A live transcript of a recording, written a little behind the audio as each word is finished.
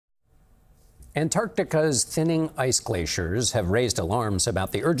Antarctica's thinning ice glaciers have raised alarms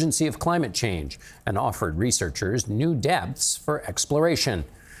about the urgency of climate change and offered researchers new depths for exploration.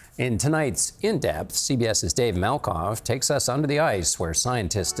 In tonight's In Depth, CBS's Dave Malkoff takes us under the ice where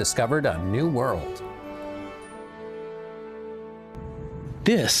scientists discovered a new world.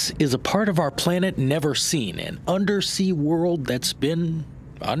 This is a part of our planet never seen, an undersea world that's been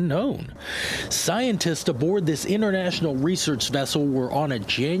unknown. Scientists aboard this international research vessel were on a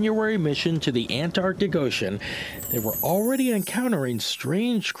January mission to the Antarctic Ocean. They were already encountering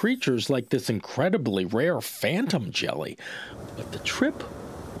strange creatures like this incredibly rare phantom jelly. But the trip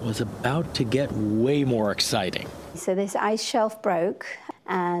was about to get way more exciting. So this ice shelf broke,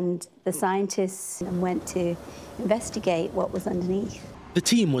 and the scientists went to investigate what was underneath. The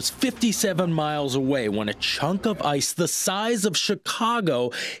team was 57 miles away when a chunk of ice the size of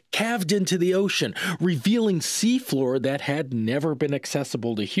Chicago calved into the ocean, revealing seafloor that had never been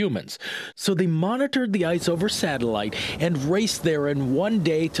accessible to humans. So they monitored the ice over satellite and raced there in one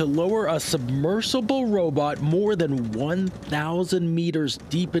day to lower a submersible robot more than 1,000 meters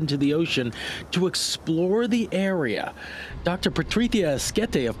deep into the ocean to explore the area. Dr. Patricia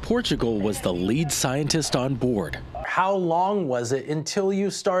Esquete of Portugal was the lead scientist on board. How long was it until you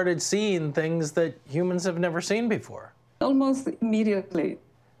started seeing things that humans have never seen before? Almost immediately.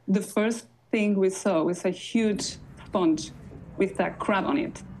 The first thing we saw was a huge sponge with a crab on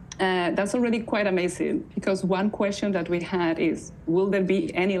it. That's already quite amazing, because one question that we had is, will there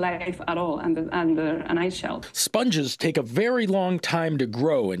be any life at all under an ice shelf? Sponges take a very long time to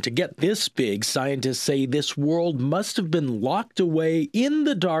grow, and to get this big, scientists say this world must have been locked away in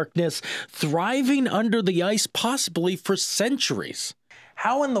the darkness, thriving under the ice possibly for centuries.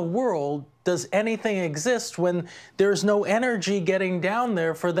 How in the world does anything exist when there's no energy getting down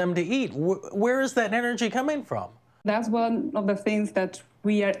there for them to eat? Where is that energy coming from? That's one of the things that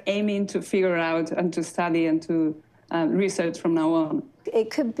we are aiming to figure out and to study and to research from now on.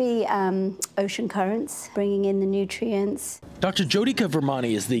 It could be ocean currents, bringing in the nutrients. Dr. Jyotika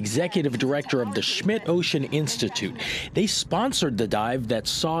Vermani is the executive director of the Schmidt Ocean Institute. They sponsored the dive that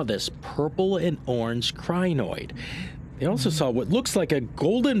saw this purple and orange crinoid. They also saw what looks like a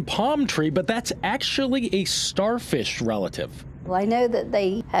golden palm tree, but that's actually a starfish relative. Well, I know that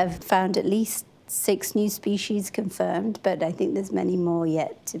they have found at least 6 new species confirmed, but I think there's many more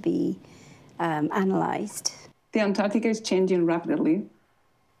yet to be analyzed. The Antarctica is changing rapidly,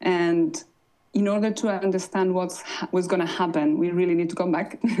 and in order to understand what's going to happen, we really need to come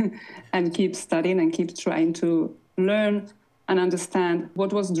back and keep studying and keep trying to learn and understand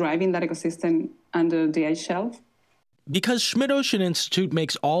what was driving that ecosystem under the ice shelf. Because Schmidt Ocean Institute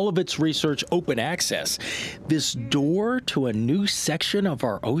makes all of its research open access, this door to a new section of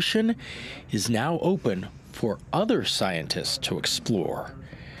our ocean is now open for other scientists to explore.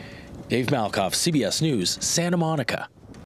 Dave Malkoff, CBS News, Santa Monica.